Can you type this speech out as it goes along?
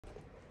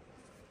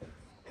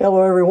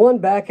Hello everyone,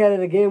 back at it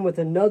again with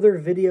another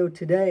video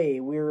today.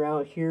 We're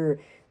out here,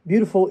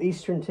 beautiful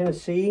Eastern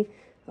Tennessee.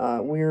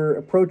 We're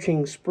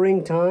approaching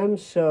springtime,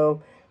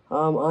 so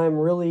I'm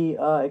really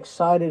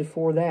excited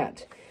for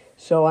that.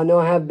 So I know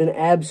I have been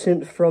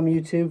absent from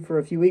YouTube for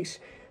a few weeks.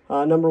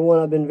 Number one,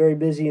 I've been very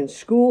busy in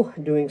school,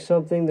 doing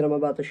something that I'm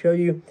about to show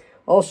you,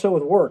 also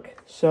with work.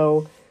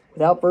 So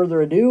without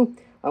further ado,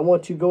 I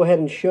want to go ahead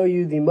and show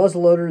you the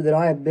muzzleloader that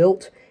I have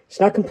built.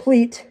 It's not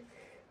complete.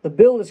 The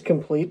build is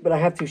complete, but I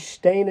have to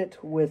stain it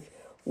with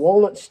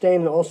walnut stain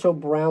and also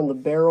brown the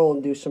barrel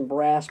and do some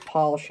brass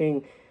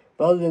polishing.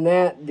 But other than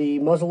that, the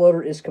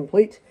muzzleloader is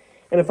complete.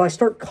 And if I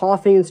start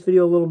coughing in this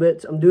video a little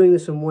bit, I'm doing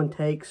this in one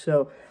take,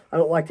 so I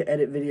don't like to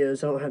edit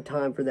videos. I don't have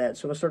time for that.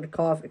 So if I start to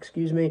cough,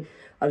 excuse me.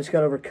 I just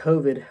got over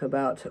COVID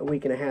about a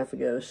week and a half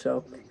ago,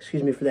 so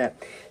excuse me for that.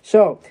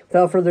 So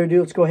without further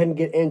ado, let's go ahead and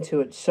get into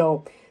it.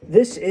 So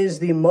this is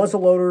the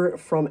muzzleloader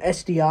from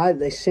SDI that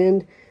they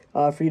send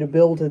for you to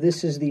build.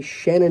 This is the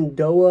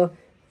Shenandoah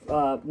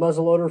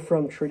muzzleloader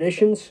from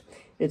Traditions.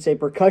 It's a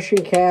percussion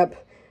cap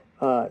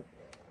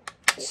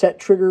set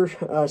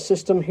trigger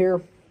system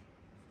here.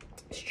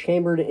 It's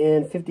chambered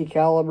in 50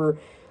 caliber.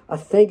 I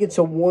think it's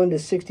a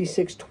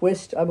 1:66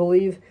 twist, I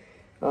believe.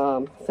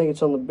 I think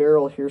it's on the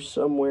barrel here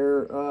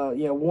somewhere.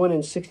 Yeah,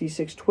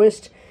 1:66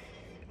 twist.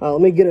 Let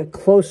me get a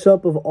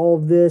close-up of all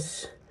of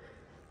this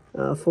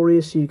for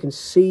you so you can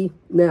see.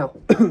 Now,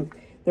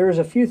 there's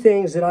a few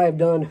things that I have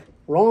done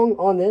wrong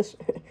on this,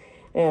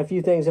 and a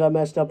few things that I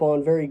messed up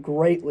on very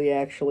greatly,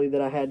 actually,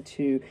 that I had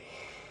to,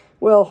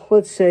 well,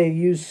 let's say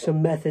use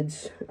some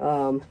methods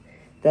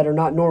that are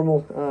not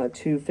normal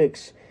to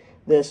fix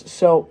this.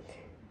 So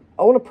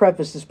I want to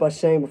preface this by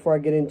saying, before I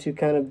get into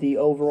kind of the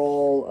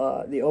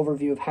overall, the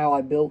overview of how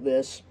I built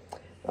this,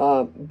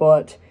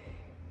 but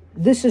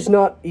this is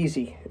not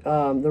easy.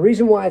 The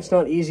reason why it's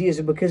not easy is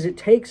because it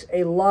takes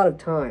a lot of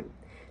time.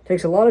 It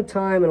takes a lot of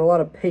time and a lot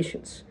of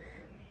patience.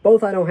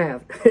 Both I don't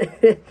have.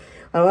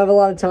 I don't have a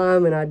lot of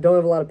time, and I don't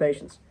have a lot of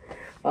patience.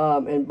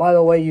 And by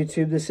the way,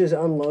 YouTube, this is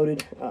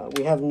unloaded.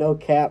 We have no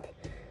cap.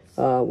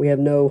 We have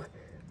no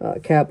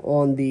cap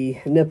on the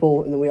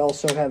nipple, and then we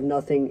also have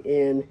nothing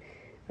in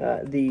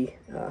the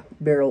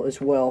barrel as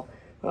well.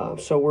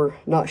 So we're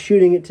not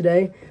shooting it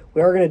today.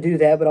 We are going to do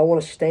that, but I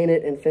want to stain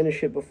it and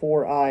finish it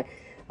before I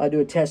do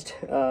a test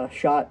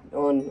shot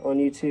on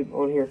YouTube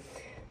on here.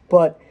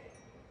 But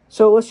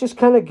so let's just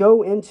kind of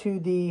go into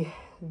the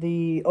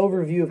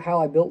overview of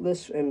how I built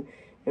this and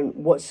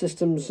what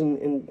systems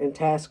and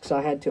tasks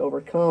I had to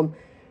overcome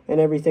and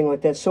everything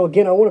like that. So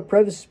again, I want to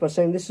preface this by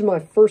saying this is my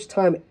first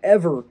time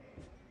ever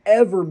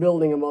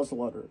building a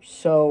muzzleloader.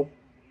 So,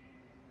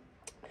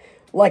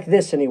 like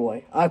this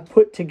anyway. I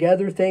put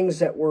together things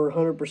that were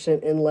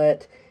 100%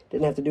 inlet,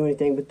 didn't have to do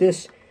anything, but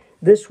this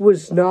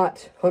was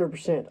not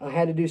 100%. I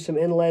had to do some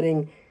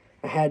inletting,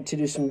 I had to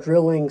do some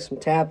drilling, some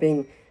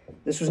tapping.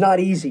 This was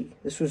not easy.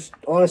 This was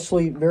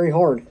honestly very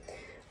hard.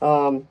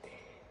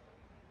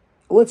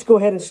 Let's go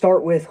ahead and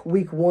start with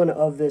week one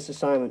of this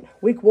assignment.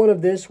 Week one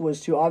of this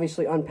was to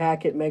obviously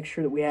unpack it, make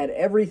sure that we had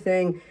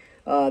everything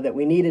that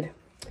we needed.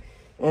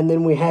 And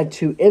then we had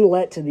to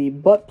inlet the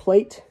butt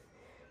plate,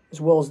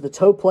 as well as the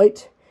toe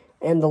plate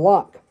and the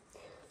lock.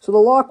 So the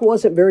lock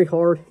wasn't very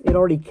hard. It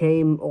already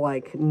came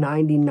like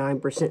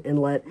 99%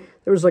 inlet.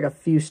 There was like a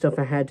few stuff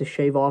I had to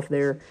shave off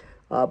there.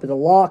 But the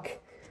lock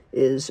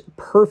is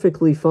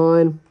perfectly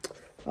fine.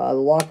 The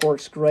lock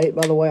works great,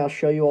 by the way. I'll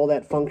show you all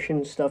that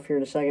function stuff here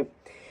in a second.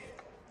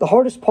 The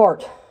hardest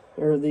part,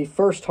 or the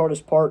first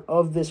hardest part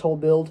of this whole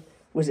build,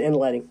 was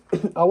inletting.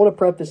 I want to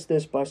preface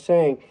this by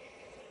saying,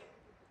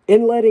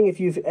 inletting, if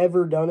you've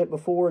ever done it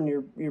before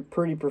and you're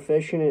pretty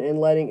proficient in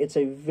inletting, it's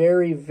a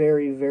very,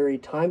 very, very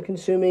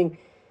time-consuming,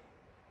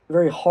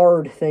 very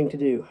hard thing to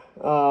do.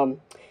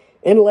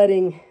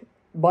 Inletting,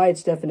 by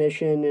its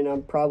definition, and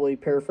I'm probably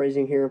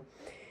paraphrasing here,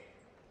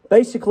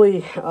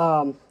 basically,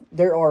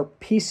 there are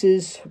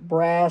pieces,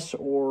 brass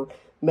or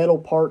metal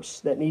parts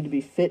that need to be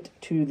fit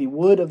to the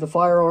wood of the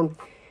firearm,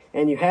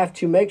 and you have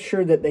to make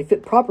sure that they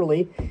fit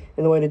properly,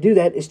 and the way to do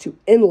that is to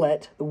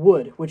inlet the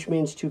wood, which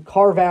means to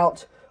carve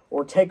out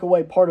or take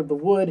away part of the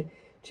wood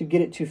to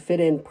get it to fit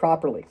in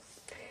properly.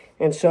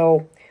 And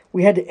so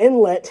we had to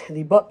inlet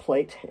the butt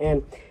plate,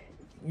 and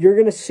you're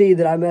going to see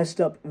that I messed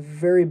up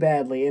very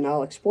badly, and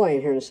I'll explain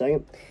here in a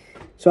second.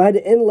 So I had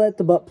to inlet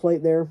the butt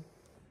plate there,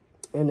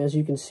 and as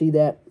you can see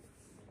that,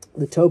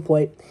 the toe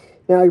plate.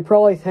 Now you're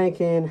probably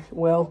thinking,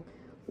 well,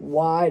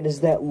 why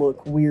does that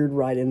look weird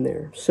right in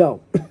there?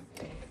 So,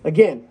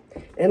 again,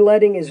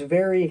 inletting is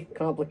very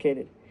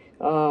complicated.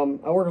 I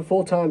work a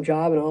full-time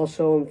job and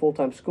also in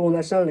full-time school, and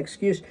that's not an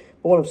excuse.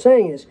 But what I'm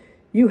saying is,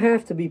 you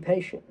have to be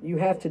patient. You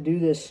have to do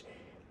this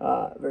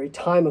very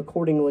time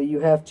accordingly.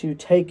 You have to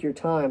take your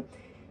time,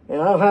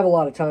 and I don't have a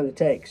lot of time to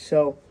take.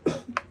 So,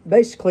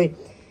 basically,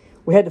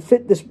 we had to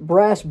fit this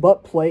brass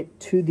butt plate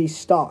to the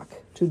stock,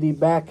 to the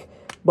back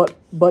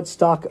butt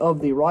stock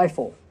of the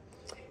rifle.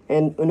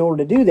 And in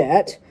order to do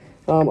that,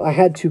 I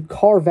had to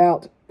carve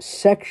out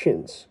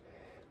sections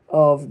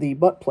of the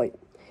butt plate.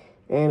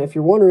 And if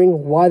you're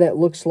wondering why that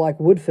looks like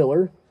wood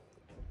filler,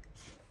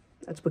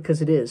 That's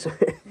because it is.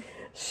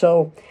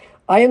 So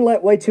I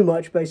inlet way too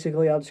much,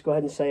 basically. I'll just go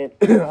ahead and say it.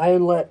 I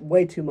inlet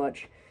way too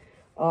much.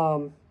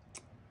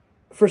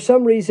 For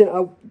some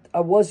reason, I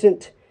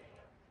wasn't...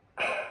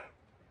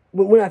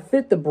 When I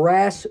fit the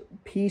brass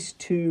piece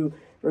to,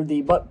 or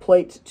the butt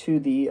plate to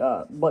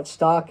the butt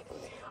stock,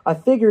 I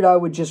figured I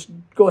would just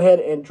go ahead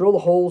and drill the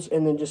holes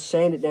and then just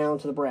sand it down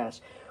to the brass,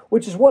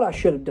 which is what I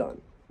should have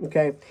done,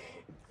 okay?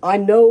 I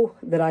know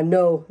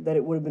that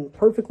it would have been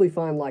perfectly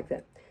fine like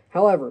that.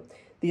 However,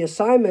 the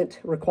assignment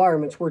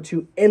requirements were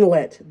to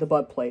inlet the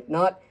butt plate,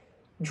 not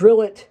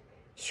drill it,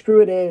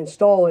 screw it in,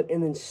 install it,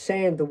 and then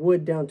sand the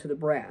wood down to the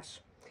brass.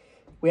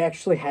 We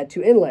actually had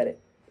to inlet it,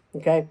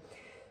 okay?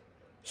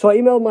 So I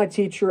emailed my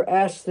teacher,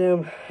 asked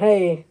them,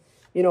 hey,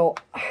 you know,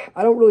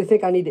 I don't really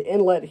think I need to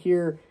inlet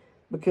here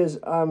because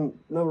I'm,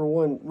 number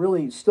one,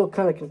 really still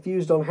kind of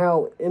confused on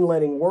how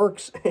inletting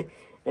works.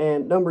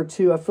 And number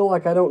two, I feel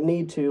like I don't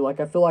need to. Like,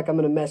 I feel like I'm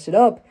going to mess it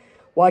up.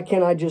 Why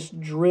can't I just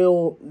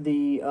drill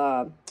the,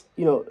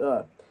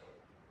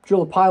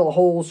 drill a pile of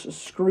holes,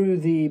 screw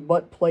the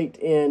butt plate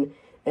in,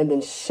 and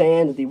then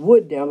sand the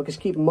wood down? Because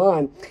keep in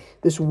mind,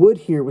 this wood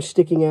here was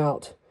sticking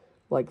out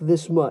like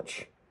this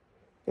much,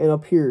 and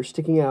up here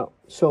sticking out.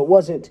 So it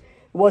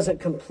wasn't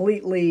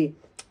completely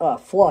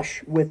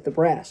flush with the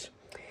brass.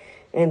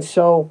 And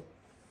so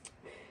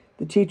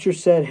the teacher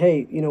said,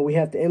 hey, you know, we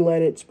have to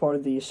inlet it. It's part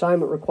of the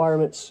assignment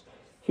requirements.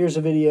 Here's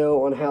a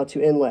video on how to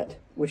inlet,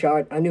 which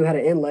I knew how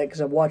to inlet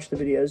because I've watched the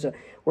videos.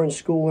 We're in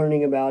school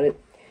learning about it.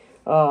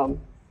 And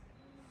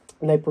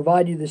they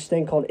provide you this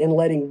thing called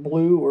inletting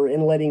blue or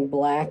inletting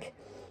black.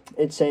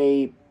 It's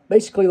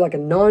basically like a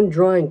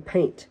non-drying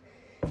paint.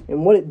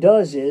 And what it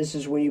does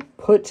is when you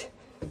put,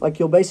 like,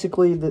 you'll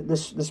basically,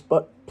 this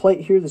butt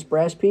plate here, this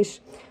brass piece,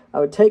 I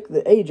would take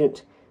the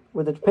agent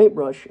with a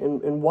paintbrush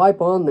and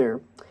wipe on there,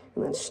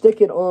 and then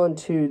stick it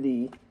onto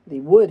the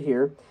wood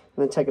here, and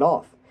then take it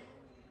off.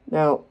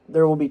 Now,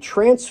 there will be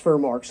transfer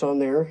marks on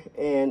there,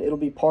 and it'll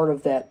be part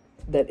of that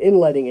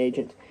inletting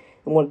agent.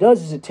 And what it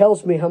does is it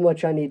tells me how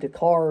much I need to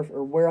carve,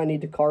 or where I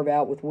need to carve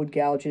out with wood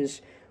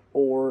gouges,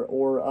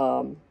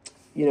 or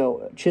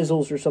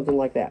chisels or something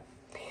like that.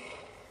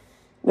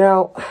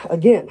 Now,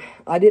 again,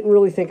 I didn't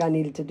really think I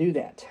needed to do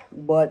that,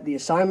 but the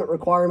assignment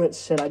requirements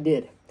said I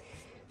did.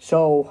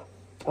 So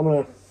I'm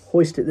going to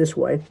hoist it this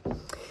way.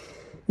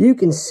 You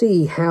can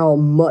see how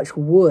much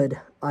wood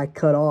I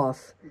cut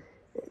off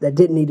that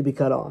didn't need to be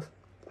cut off,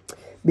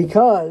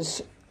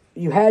 because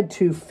you had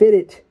to fit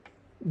it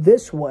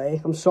this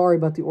way. I'm sorry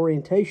about the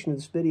orientation of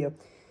this video.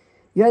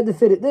 You had to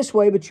fit it this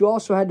way, but you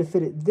also had to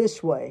fit it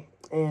this way,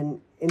 and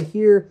in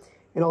here,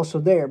 and also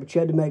there, but you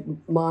had to make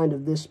mind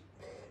of this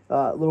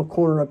little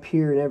corner up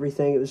here and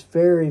everything. It was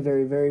very,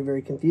 very, very,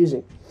 very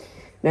confusing.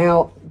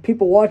 Now,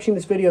 people watching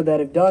this video that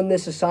have done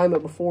this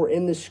assignment before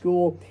in this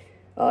school,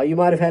 you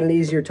might have had an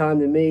easier time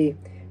than me.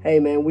 Hey,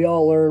 man, we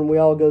all learn, we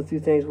all go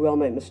through things, we all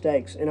make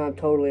mistakes, and I'm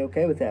totally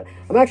okay with that.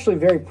 I'm actually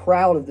very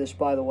proud of this,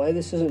 by the way.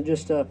 This isn't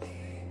just a,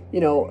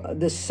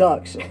 this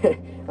sucks.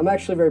 I'm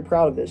actually very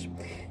proud of this.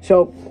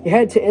 So, you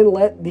had to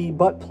inlet the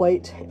butt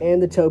plate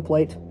and the toe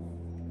plate.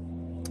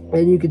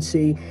 And you can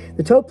see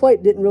the toe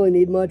plate didn't really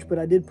need much, but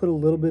I did put a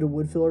little bit of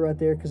wood filler right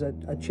there because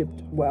I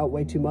chipped out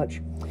way too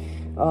much.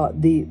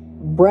 The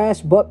brass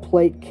butt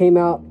plate came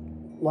out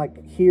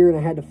like here, and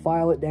I had to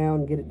file it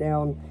down, get it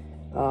down.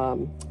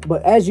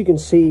 But as you can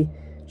see,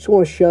 just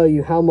want to show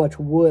you how much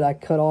wood I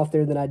cut off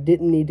there that I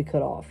didn't need to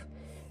cut off.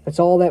 That's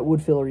all that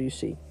wood filler you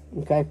see,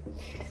 okay?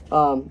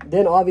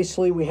 Then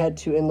obviously we had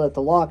to inlet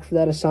the lock for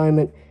that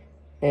assignment,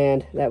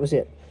 and that was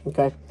it,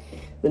 okay?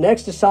 The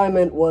next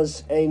assignment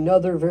was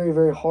another very,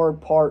 very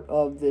hard part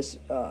of this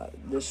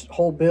this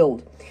whole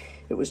build.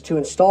 It was to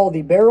install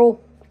the barrel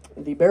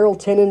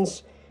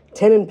tenons,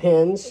 tenon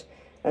pins,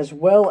 as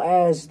well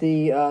as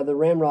the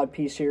ramrod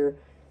piece here,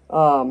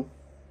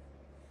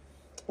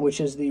 which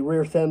is the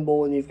rear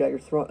thimble, and you've got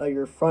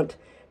your front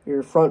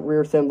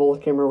rear thimble. I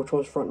can't remember which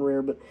one's front and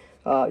rear, but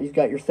you've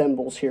got your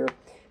thimbles here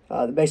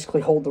that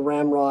basically hold the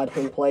ramrod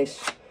in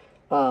place.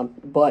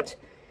 But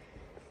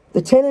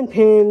the tenon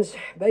pins,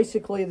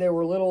 basically, they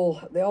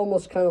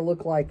almost kind of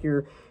look like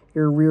your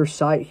rear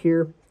sight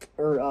here,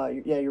 or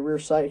your rear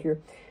sight here,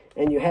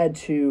 and you had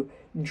to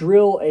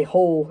drill a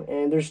hole,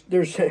 and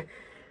there's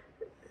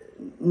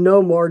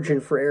no margin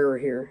for error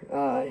here.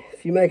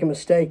 If you make a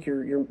mistake,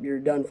 you're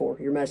done for.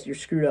 You're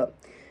screwed up.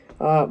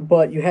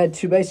 But you had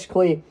to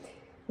basically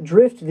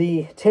drift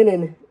the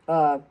tenon,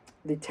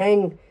 the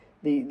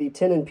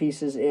tenon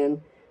pieces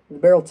in, the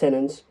barrel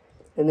tenons,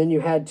 and then you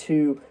had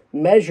to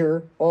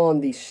measure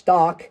on the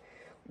stock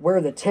where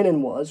the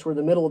tenon was, where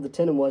the middle of the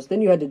tenon was. Then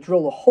you had to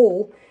drill a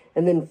hole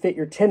and then fit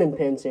your tenon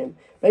pins in.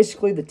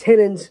 Basically, the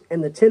tenons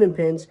and the tenon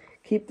pins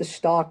keep the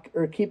stock,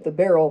 or keep the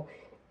barrel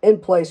in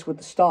place with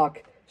the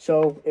stock,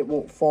 so it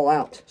won't fall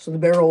out. So the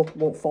barrel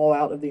won't fall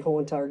out of the whole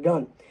entire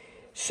gun.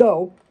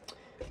 So,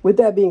 with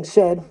that being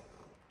said,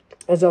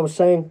 as I was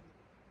saying,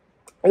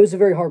 it was a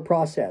very hard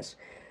process.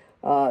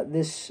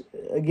 This,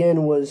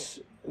 again, was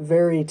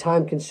very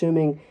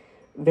time-consuming,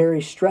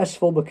 very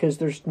stressful, because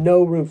there's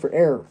no room for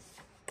error.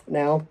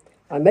 Now,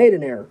 I made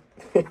an error.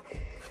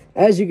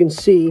 As you can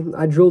see,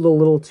 I drilled a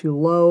little too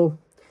low,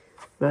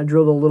 and I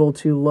drilled a little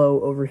too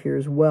low over here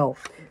as well.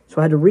 So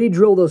I had to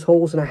re-drill those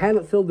holes, and I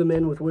haven't filled them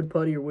in with wood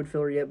putty or wood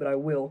filler yet, but I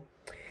will.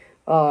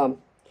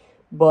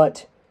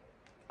 But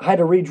I had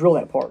to re-drill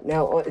that part.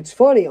 Now, it's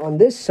funny, on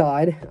this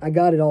side, I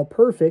got it all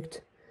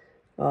perfect,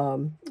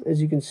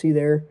 as you can see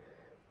there.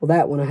 Well,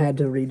 that one I had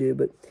to redo,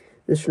 but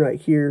this one right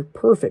here,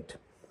 perfect.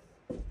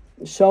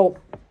 So,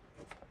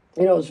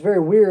 you know, it's very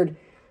weird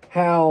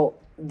how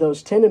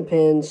those tenon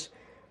pins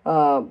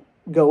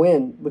go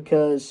in,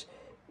 because,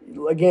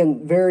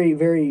 again, very,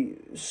 very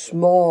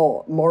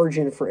small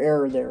margin for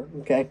error there,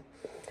 okay?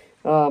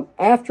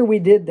 After we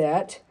did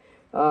that,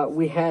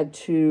 we had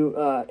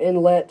to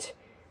inlet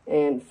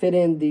and fit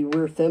in the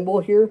rear thimble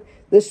here.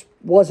 This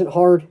wasn't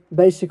hard.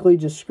 Basically,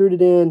 just screwed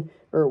it in,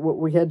 or what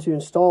we had to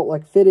install it,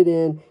 like fit it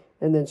in,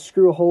 and then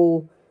screw a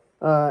hole,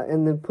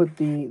 and then put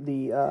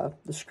the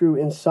screw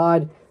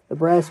inside the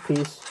brass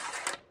piece,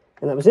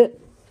 and that was it.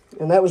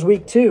 And that was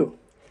week 2.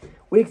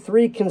 Week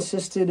 3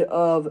 consisted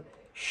of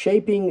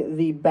shaping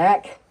the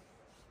back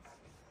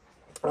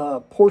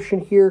portion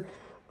here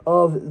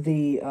of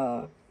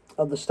the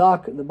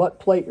stock, the butt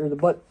plate, or the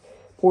butt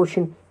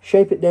portion.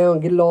 Shape it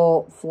down, get it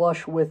all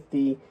flush with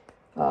the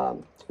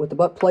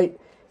butt plate,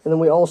 and then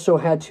we also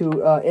had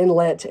to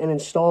inlet and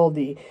install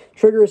the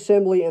trigger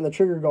assembly and the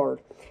trigger guard.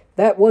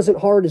 That wasn't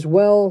hard as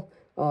well.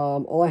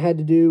 All I had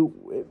to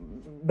do,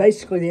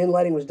 basically the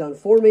inletting was done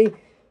for me.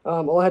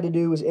 All I had to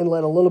do was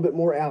inlet a little bit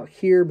more out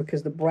here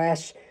because the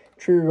brass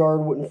trigger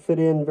guard wouldn't fit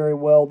in very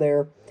well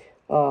there.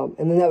 And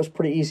then that was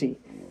pretty easy.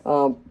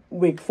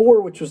 Week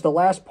 4, which was the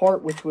last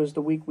part, which was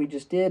the week we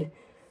just did,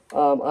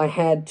 I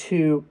had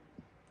to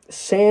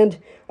sand.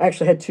 I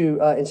actually had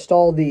to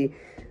install the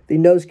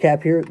nose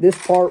cap here. This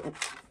part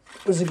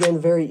was, again,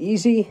 very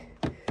easy.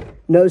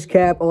 Nose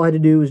cap, all I had to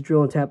do was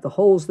drill and tap the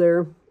holes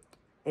there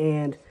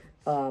and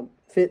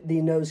fit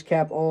the nose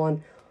cap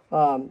on.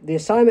 The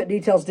assignment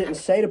details didn't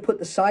say to put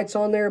the sights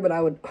on there, but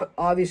I would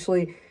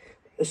obviously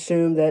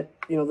assume that,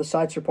 you know, the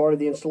sights are part of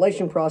the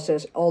installation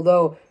process,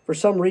 although for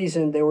some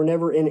reason they were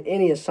never in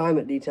any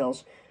assignment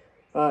details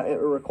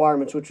or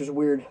requirements, which was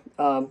weird.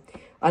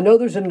 I know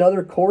there's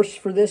another course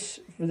for this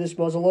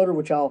muzzleloader,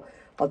 which I'll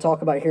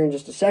talk about here in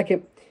just a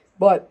second,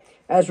 but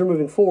as we're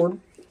moving forward,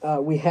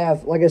 we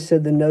have, like I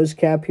said, the nose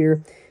cap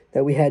here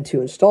that we had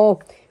to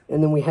install,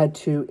 and then we had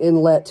to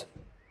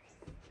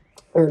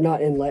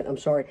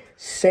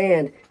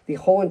sand the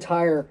whole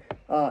entire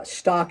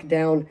stock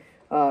down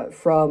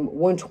from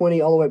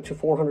 120 all the way up to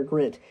 400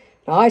 grit.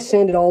 Now, I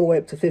sanded all the way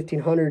up to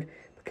 1500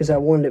 because I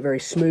wanted it very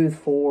smooth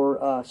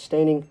for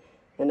staining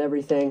and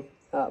everything.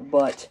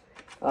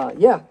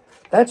 Yeah,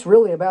 that's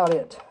really about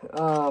it.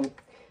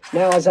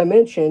 Now, as I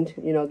mentioned,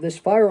 you know, this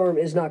firearm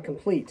is not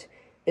complete.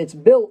 It's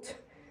built.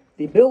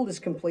 The build is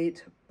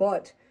complete,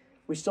 but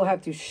we still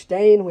have to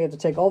stain. We have to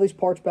take all these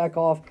parts back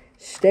off,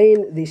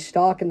 stain the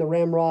stock and the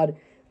ramrod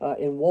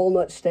in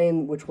walnut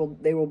stain, which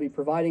they will be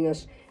providing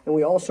us. And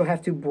we also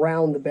have to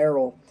brown the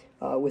barrel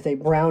with a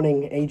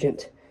browning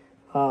agent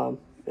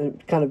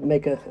and kind of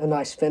make a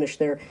nice finish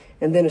there.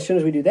 And then as soon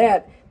as we do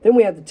that, then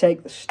we have to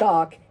take the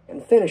stock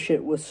and finish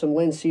it with some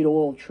linseed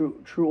oil,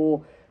 true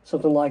oil,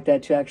 something like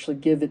that, to actually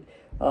give it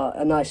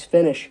a nice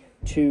finish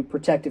to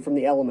protect it from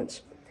the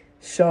elements.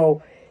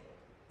 So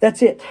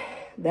that's it.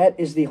 That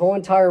is the whole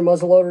entire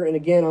muzzleloader. And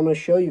again, I'm going to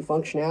show you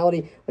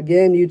functionality.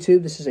 Again,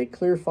 YouTube, this is a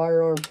clear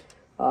firearm.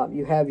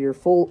 You have your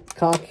full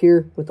cock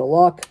here with the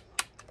lock.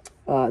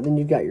 Then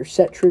you've got your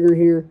set trigger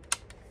here.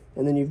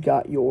 And then you've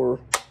got your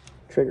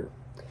trigger.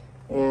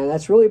 And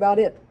that's really about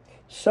it.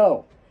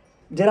 So,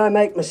 did I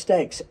make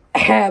mistakes?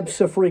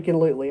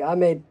 Abso-freaking-lutely. I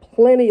made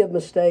plenty of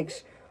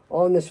mistakes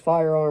on this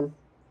firearm.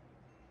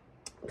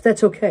 But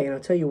that's okay, and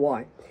I'll tell you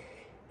why.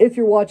 If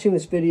you're watching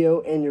this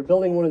video and you're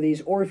building one of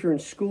these, or if you're in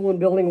school and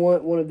building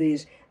one of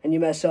these and you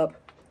mess up,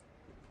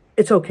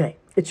 it's okay.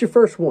 It's your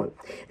first one.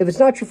 If it's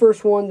not your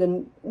first one,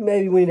 then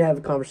maybe we need to have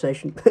a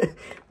conversation.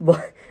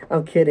 But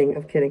I'm kidding.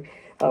 I'm kidding.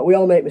 We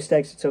all make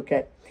mistakes. It's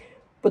okay.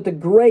 But the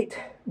great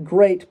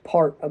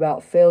part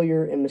about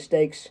failure and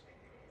mistakes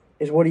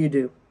is, what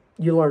do?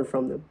 You learn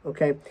from them,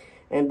 okay?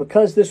 And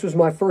because this was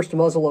my first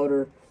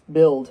muzzleloader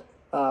build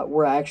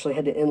where I actually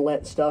had to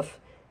inlet stuff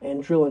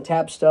and drill and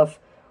tap stuff,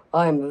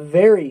 I'm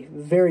very,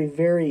 very,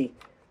 very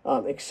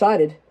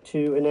excited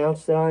to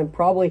announce that I'm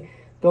probably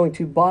going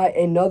to buy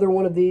another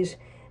one of these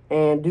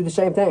and do the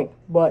same thing,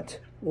 but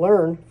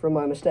learn from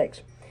my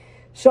mistakes.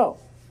 So,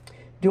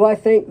 do I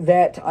think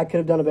that I could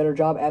have done a better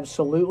job?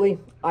 Absolutely.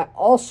 I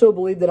also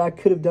believe that I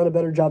could have done a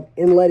better job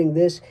inletting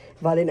this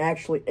if I didn't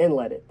actually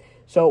inlet it.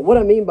 So what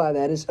I mean by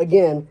that is,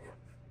 again,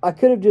 I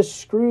could have just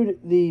screwed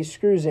the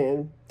screws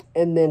in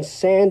and then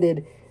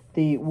sanded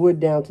the wood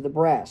down to the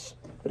brass.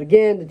 But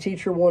again, the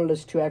teacher wanted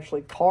us to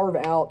actually carve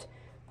out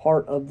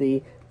part of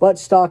the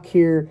buttstock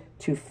here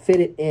to fit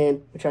it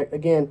in, which I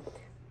don't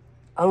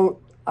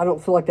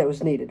feel like that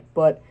was needed.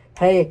 But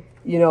hey,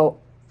 you know,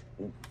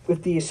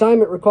 if the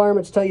assignment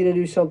requirements tell you to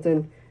do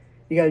something,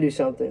 you got to do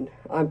something.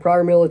 I'm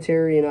prior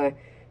military, and I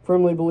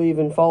firmly believe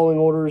in following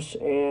orders,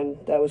 and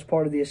that was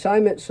part of the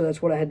assignment, so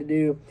that's what I had to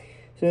do.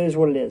 So it is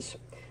what it is.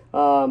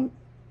 Am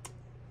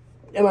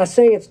I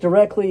saying it's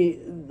directly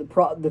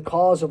the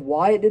cause of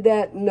why it did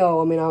that?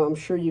 No, I mean, I'm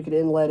sure you could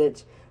inlet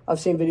it. I've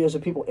seen videos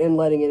of people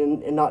inletting it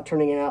and not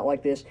turning it out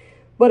like this.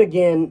 But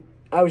again,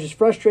 I was just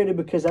frustrated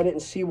because I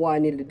didn't see why I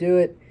needed to do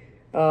it.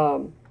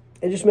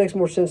 It just makes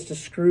more sense to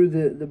screw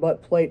the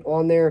butt plate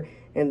on there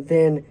and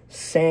then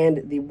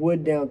sand the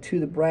wood down to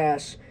the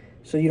brass,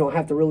 so you don't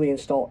have to really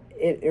install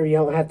it, or you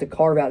don't have to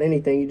carve out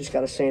anything. You just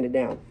got to sand it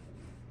down.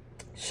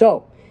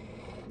 So,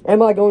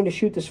 am I going to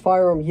shoot this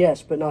firearm?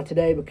 Yes, but not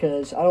today,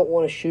 because I don't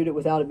want to shoot it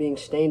without it being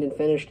stained and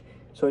finished,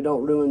 so I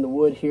don't ruin the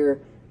wood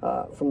here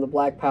from the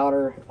black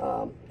powder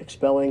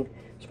expelling,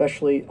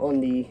 especially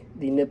on the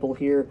nipple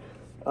here.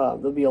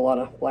 There'll be a lot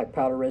of black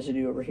powder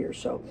residue over here,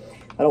 so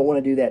I don't want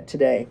to do that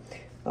today.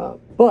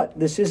 But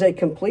this is a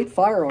complete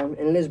firearm,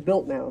 and it is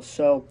built now,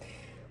 so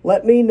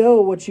let me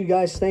know what you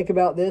guys think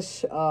about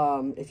this.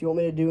 If you want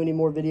me to do any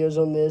more videos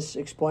on this,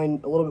 explain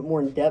a little bit more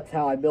in depth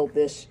how I built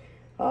this,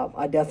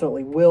 I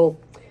definitely will.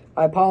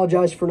 I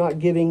apologize for not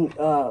giving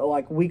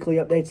like weekly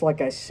updates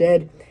like I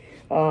said.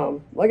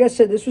 Like I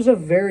said, this was a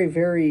very,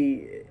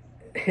 very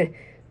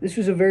this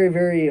was a very,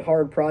 very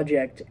hard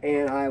project,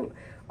 and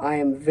I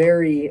am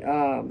very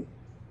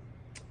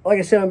like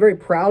I said, I'm very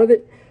proud of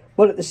it.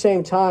 But at the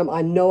same time,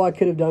 I know I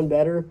could have done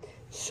better,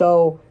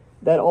 so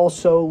that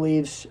also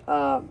leaves,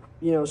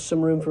 you know,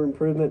 some room for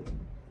improvement.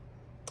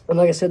 And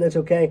like I said, that's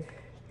okay.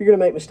 You're going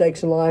to make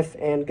mistakes in life,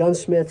 and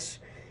gunsmiths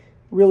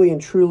really and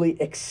truly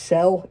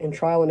excel in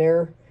trial and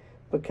error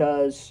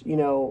because, you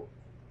know,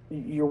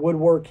 your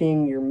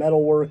woodworking, your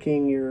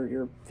metalworking,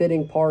 your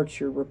fitting parts,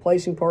 your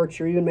replacing parts,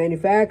 you're even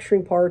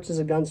manufacturing parts as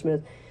a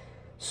gunsmith.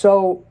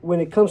 So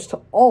when it comes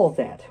to all of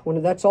that,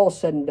 when that's all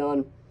said and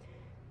done,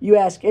 you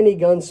ask any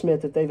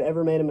gunsmith if they've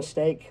ever made a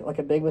mistake, like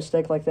a big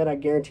mistake like that, I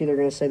guarantee they're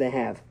going to say they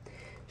have.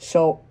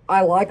 So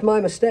I like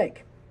my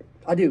mistake.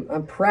 I do.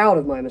 I'm proud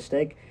of my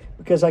mistake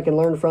because I can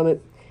learn from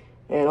it.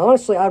 And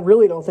honestly, I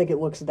really don't think it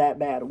looks that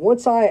bad.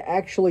 Once I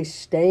actually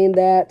stain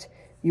that,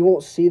 you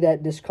won't see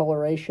that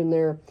discoloration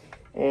there.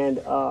 And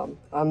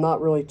I'm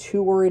not really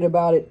too worried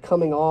about it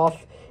coming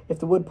off. If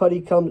the wood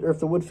putty comes, or if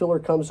the wood filler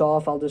comes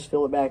off, I'll just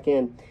fill it back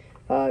in.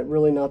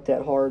 Really not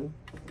that hard.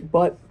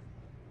 But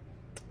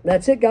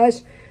that's it,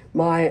 guys.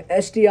 My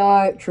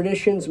SDI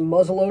Traditions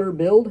Muzzleloader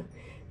Build.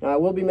 Now, I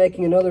will be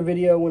making another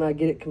video when I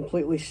get it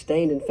completely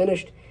stained and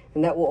finished,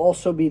 and that will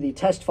also be the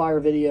test fire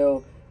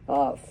video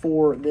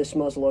for this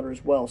muzzleloader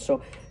as well.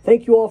 So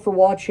thank you all for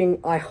watching.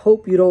 I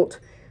hope you don't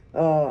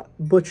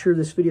butcher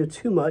this video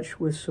too much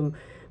with some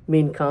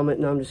mean comment.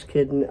 No, I'm just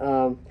kidding.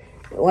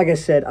 Like I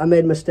said, I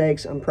made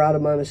mistakes. I'm proud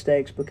of my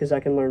mistakes because I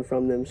can learn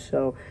from them.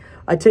 So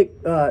I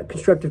take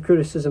constructive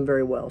criticism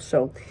very well.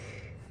 So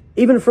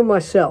even from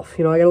myself,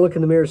 you know, I got to look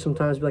in the mirror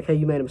sometimes and be like, hey,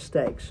 you made a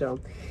mistake. So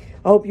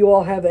I hope you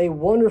all have a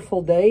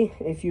wonderful day.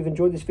 If you've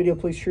enjoyed this video,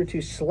 please sure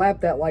to slap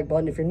that like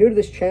button. If you're new to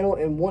this channel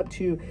and want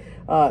to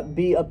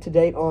be up to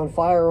date on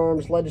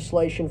firearms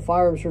legislation,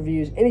 firearms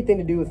reviews, anything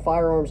to do with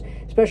firearms,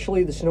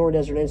 especially the Sonora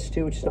Desert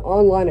Institute, which is an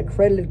online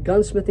accredited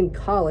gunsmithing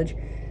college,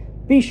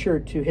 be sure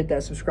to hit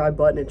that subscribe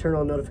button and turn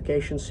on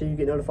notifications so you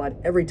get notified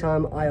every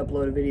time I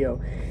upload a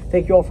video.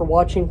 Thank you all for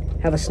watching.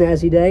 Have a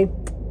snazzy day.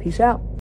 Peace out.